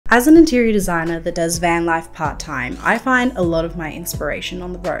As an interior designer that does van life part-time, I find a lot of my inspiration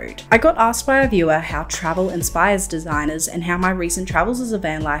on the road. I got asked by a viewer how travel inspires designers and how my recent travels as a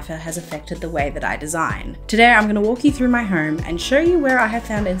van lifer has affected the way that I design. Today I'm going to walk you through my home and show you where I have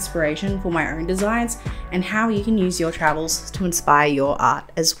found inspiration for my own designs and how you can use your travels to inspire your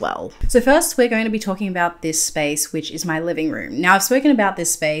art as well. So first we're going to be talking about this space, which is my living room. Now I've spoken about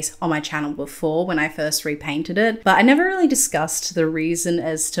this space on my channel before when I first repainted it, but I never really discussed the reason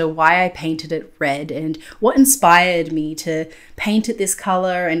as to why I painted it red and what inspired me to paint it this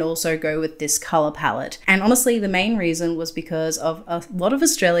color and also go with this color palette. And honestly, the main reason was because of a lot of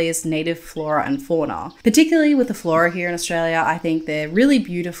Australia's native flora and fauna. Particularly with the flora here in Australia, I think they're really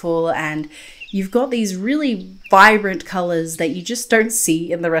beautiful and you've got these really vibrant colours that you just don't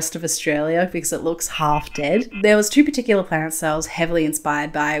see in the rest of Australia because it looks half dead. There was two particular plants that I was heavily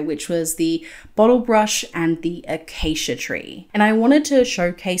inspired by, which was the bottle brush and the acacia tree. And I wanted to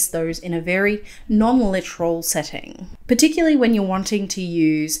showcase those in a very non-literal setting, particularly when you're wanting to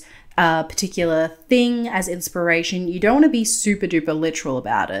use a particular thing as inspiration. You don't want to be super duper literal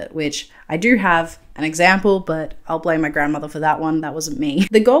about it, which I do have an example, but I'll blame my grandmother for that one. That wasn't me.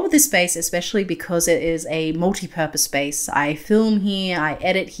 The goal with this space, especially because it is a multi-purpose space, I film here, I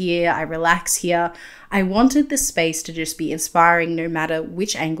edit here, I relax here. I wanted this space to just be inspiring no matter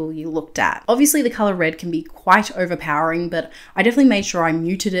which angle you looked at. Obviously the color red can be quite overpowering, but I definitely made sure I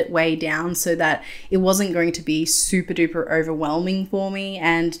muted it way down so that it wasn't going to be super duper overwhelming for me.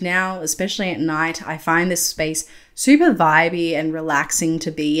 And now, especially at night, I find this space super vibey and relaxing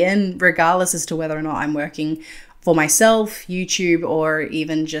to be in, regardless as to whether or not I'm working for myself, YouTube, or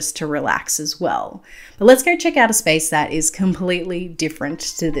even just to relax as well. But let's go check out a space that is completely different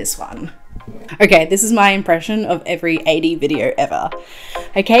to this one. Okay, this is my impression of every 80 video ever.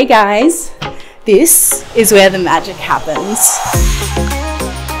 Okay guys, this is where the magic happens.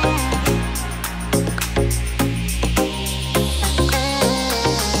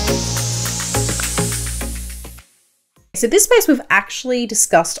 So this space we've actually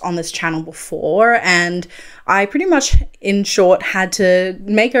discussed on this channel before, and I pretty much, in short, had to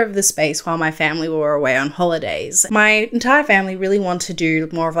make over the space while my family were away on holidays. My entire family really want to do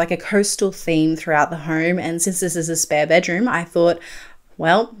more of like a coastal theme throughout the home, and since this is a spare bedroom, I thought,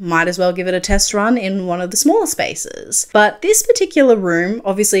 well, might as well give it a test run in one of the smaller spaces. But this particular room,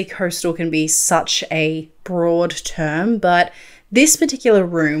 obviously coastal can be such a broad term, but this particular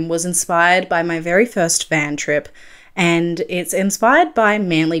room was inspired by my very first van trip, and it's inspired by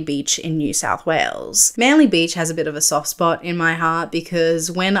Manly Beach in New South Wales. Manly Beach has a bit of a soft spot in my heart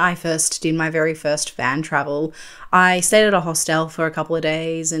because when I first did my very first van travel, I stayed at a hostel for a couple of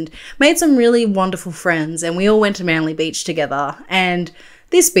days and made some really wonderful friends, and we all went to Manly Beach together. And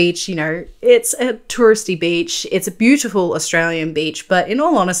this beach, you know, it's a touristy beach. It's a beautiful Australian beach, but in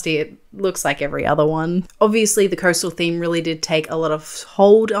all honesty, it looks like every other one. Obviously, the coastal theme really did take a lot of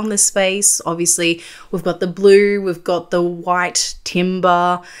hold on this space. Obviously, we've got the blue, we've got the white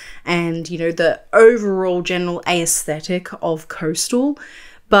timber, and, you know, the overall general aesthetic of coastal.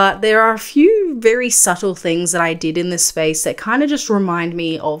 But there are a few very subtle things that I did in this space that kind of just remind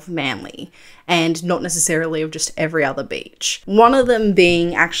me of Manly and not necessarily of just every other beach. One of them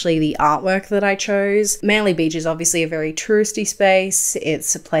being actually the artwork that I chose. Manly Beach is obviously a very touristy space.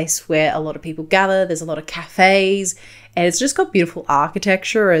 It's a place where a lot of people gather. There's a lot of cafes, and it's just got beautiful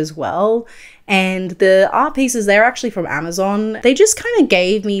architecture as well. And the art pieces, they're actually from Amazon. They just kind of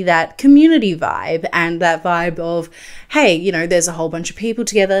gave me that community vibe and that vibe of, hey, you know, there's a whole bunch of people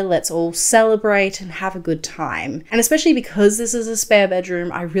together, let's all celebrate and have a good time. And especially because this is a spare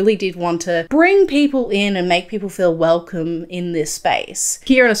bedroom, I really did want to bring people in and make people feel welcome in this space.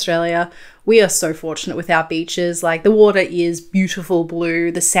 Here in Australia, we are so fortunate with our beaches. Like, the water is beautiful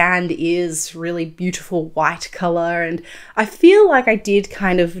blue, the sand is really beautiful white color, and I feel like I did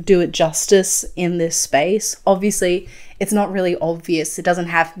kind of do it justice in this space. Obviously, it's not really obvious. It doesn't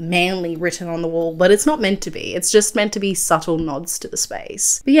have Manly written on the wall, but it's not meant to be. It's just meant to be subtle nods to the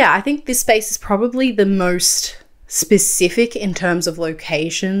space. But yeah, I think this space is probably the most specific in terms of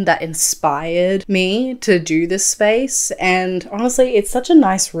location that inspired me to do this space. And honestly, it's such a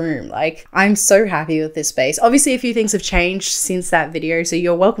nice room. Like, I'm so happy with this space. Obviously, a few things have changed since that video, so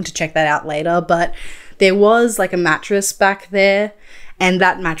you're welcome to check that out later. But there was like a mattress back there, and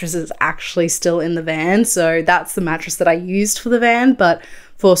that mattress is actually still in the van. So that's the mattress that I used for the van, but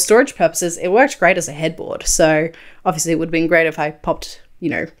for storage purposes, it worked great as a headboard. So obviously it would have been great if I popped, you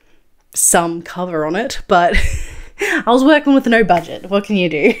know, some cover on it, but I was working with no budget. What can you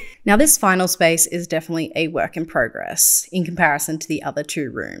do? Now, this final space is definitely a work in progress in comparison to the other two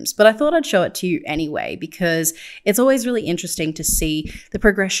rooms, but I thought I'd show it to you anyway because it's always really interesting to see the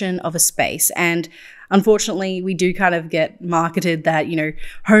progression of a space. And unfortunately, we do kind of get marketed that,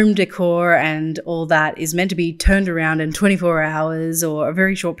 home decor and all that is meant to be turned around in 24 hours or a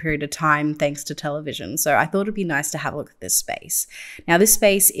very short period of time thanks to television. So I thought it'd be nice to have a look at this space. Now, this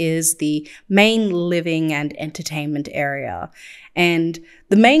space is the main living and entertainment area. And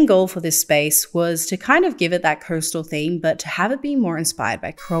the main goal for this space was to kind of give it that coastal theme, but to have it be more inspired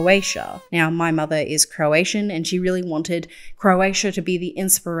by Croatia. Now, my mother is Croatian and she really wanted Croatia to be the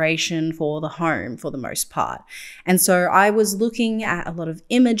inspiration for the home for the most part. And so I was looking at a lot of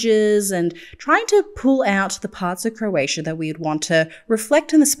images and trying to pull out the parts of Croatia that we would want to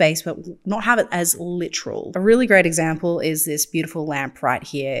reflect in the space, but not have it as literal. A really great example is this beautiful lamp right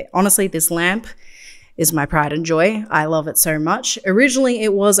here. Honestly, this lamp is my pride and joy. I love it so much. Originally,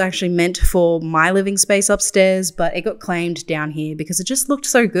 it was actually meant for my living space upstairs, but it got claimed down here because it just looked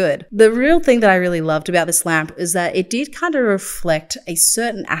so good. The real thing that I really loved about this lamp is that it did kind of reflect a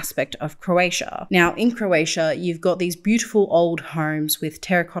certain aspect of Croatia. Now, in Croatia, you've got these beautiful old homes with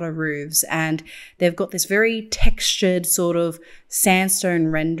terracotta roofs, and they've got this very textured sort of sandstone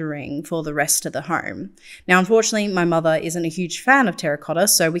rendering for the rest of the home. Now, unfortunately, my mother isn't a huge fan of terracotta,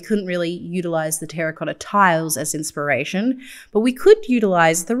 so we couldn't really utilize the terracotta tiles as inspiration, but we could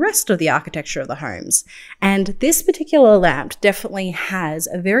utilize the rest of the architecture of the homes. And this particular lamp definitely has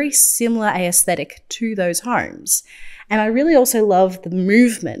a very similar aesthetic to those homes. And I really also love the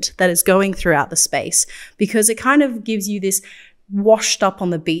movement that is going throughout the space because it kind of gives you this washed up on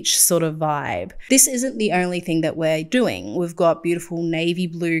the beach sort of vibe. This isn't the only thing that we're doing. We've got beautiful navy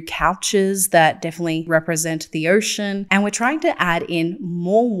blue couches that definitely represent the ocean, and we're trying to add in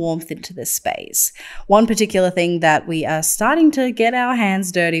more warmth into this space. One particular thing that we are starting to get our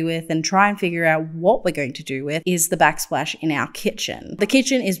hands dirty with and try and figure out what we're going to do with is the backsplash in our kitchen. The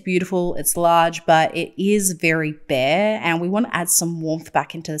kitchen is beautiful, it's large, but it is very bare, and we want to add some warmth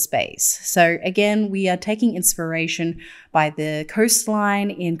back into the space. So again, we are taking inspiration by the coastline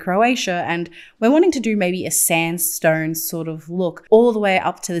in Croatia, and we're wanting to do maybe a sandstone sort of look all the way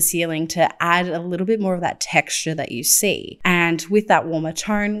up to the ceiling to add a little bit more of that texture that you see. And with that warmer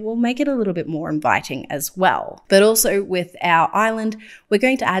tone, we'll make it a little bit more inviting as well. But also with our island, we're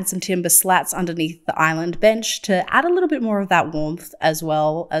going to add some timber slats underneath the island bench to add a little bit more of that warmth as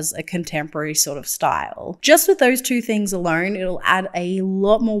well as a contemporary sort of style. Just with those two things alone, it'll add a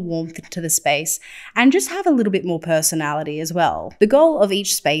lot more warmth to the space and just have a little bit more personality as well. The goal of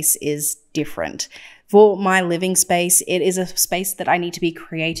each space is different. For my living space, it is a space that I need to be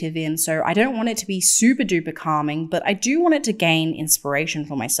creative in, so I don't want it to be super duper calming, but I do want it to gain inspiration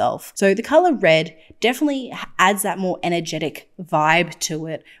for myself. So the color red definitely adds that more energetic vibe to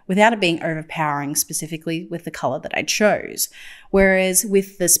it without it being overpowering, specifically with the color that I chose. Whereas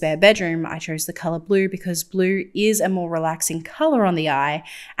with the spare bedroom, I chose the color blue because blue is a more relaxing color on the eye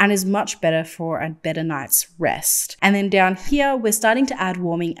and is much better for a better night's rest. And then down here, we're starting to add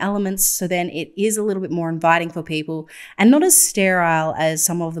warming elements, so then it is a little bit more inviting for people and not as sterile as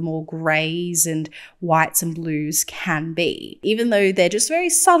some of the more grays and whites and blues can be. Even though they're just very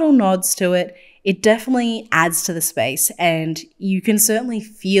subtle nods to it, it definitely adds to the space, and you can certainly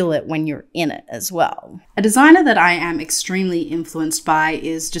feel it when you're in it as well. A designer that I am extremely influenced by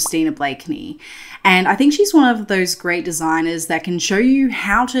is Justina Blakeney. And I think she's one of those great designers that can show you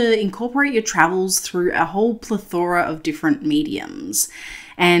how to incorporate your travels through a whole plethora of different mediums.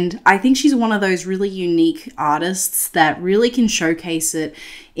 And I think she's one of those really unique artists that really can showcase it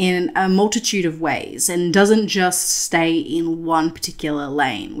in a multitude of ways and doesn't just stay in one particular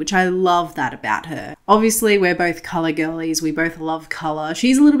lane, which I love that about her. Obviously, we're both color girlies. We both love color.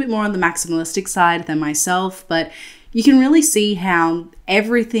 She's a little bit more on the maximalistic side than myself, but you can really see how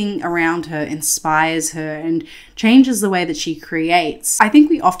everything around her inspires her and changes the way that she creates. I think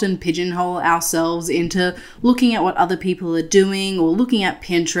we often pigeonhole ourselves into looking at what other people are doing or looking at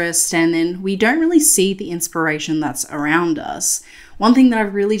Pinterest, and then we don't really see the inspiration that's around us. One thing that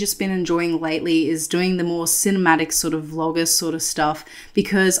I've really just been enjoying lately is doing the more cinematic sort of vlogger sort of stuff,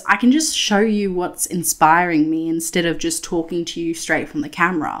 because I can just show you what's inspiring me instead of just talking to you straight from the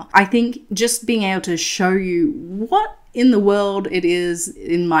camera. I think just being able to show you what in the world it is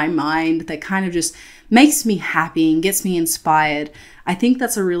in my mind that kind of just makes me happy and gets me inspired, I think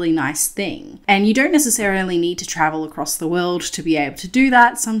that's a really nice thing. And you don't necessarily need to travel across the world to be able to do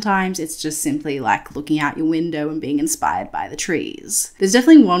that. Sometimes it's just simply like looking out your window and being inspired by the trees. There's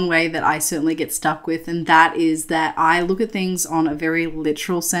definitely one way that I certainly get stuck with, and that is that I look at things on a very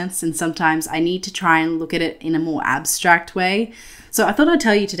literal sense, and sometimes I need to try and look at it in a more abstract way. So I thought I'd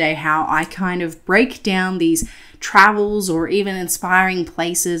tell you today how I kind of break down these travels or even inspiring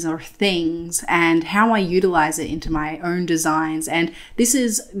places or things and how I utilize it into my own designs. And this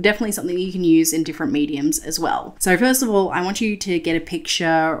is definitely something you can use in different mediums as well. So first of all, I want you to get a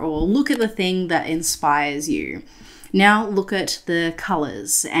picture or look at the thing that inspires you. Now look at the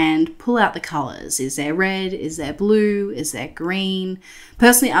colors and pull out the colors. Is there red? Is there blue? Is there green?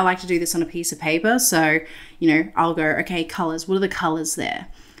 Personally, I like to do this on a piece of paper. So, I'll go, okay, colors, what are the colors there?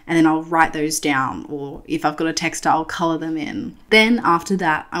 And then I'll write those down, or if I've got a text, I'll color them in. Then after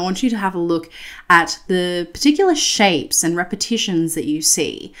that, I want you to have a look at the particular shapes and repetitions that you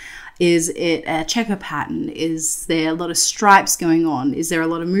see. Is it a checker pattern? Is there a lot of stripes going on? Is there a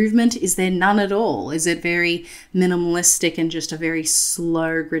lot of movement? Is there none at all? Is it very minimalistic and just a very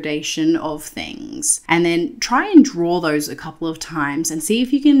slow gradation of things? And then try and draw those a couple of times and see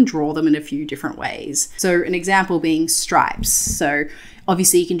if you can draw them in a few different ways. So an example being stripes. So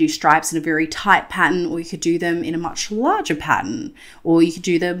obviously you can do stripes in a very tight pattern, or you could do them in a much larger pattern, or you could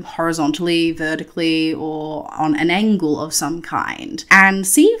do them horizontally, vertically, or on an angle of some kind, and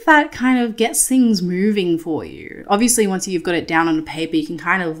see if that kind of gets things moving for you. Obviously, once you've got it down on a paper, you can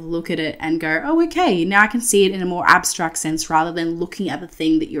kind of look at it and go, oh, okay, now I can see it in a more abstract sense rather than looking at the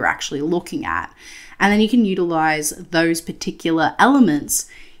thing that you're actually looking at. And then you can utilize those particular elements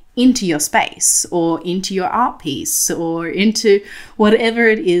into your space or into your art piece or into whatever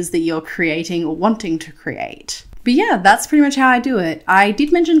it is that you're creating or wanting to create. But yeah, that's pretty much how I do it. I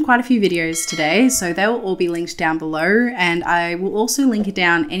did mention quite a few videos today, so they'll all be linked down below, and I will also link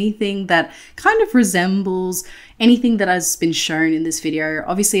down anything that kind of resembles anything that has been shown in this video.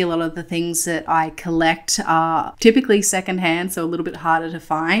 Obviously, a lot of the things that I collect are typically secondhand, so a little bit harder to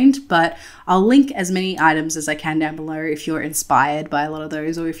find, but I'll link as many items as I can down below if you're inspired by a lot of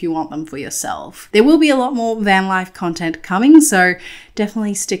those or if you want them for yourself. There will be a lot more van life content coming, so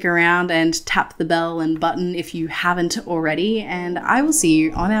definitely stick around and tap the bell and button if you haven't already, and I will see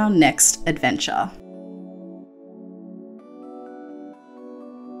you on our next adventure.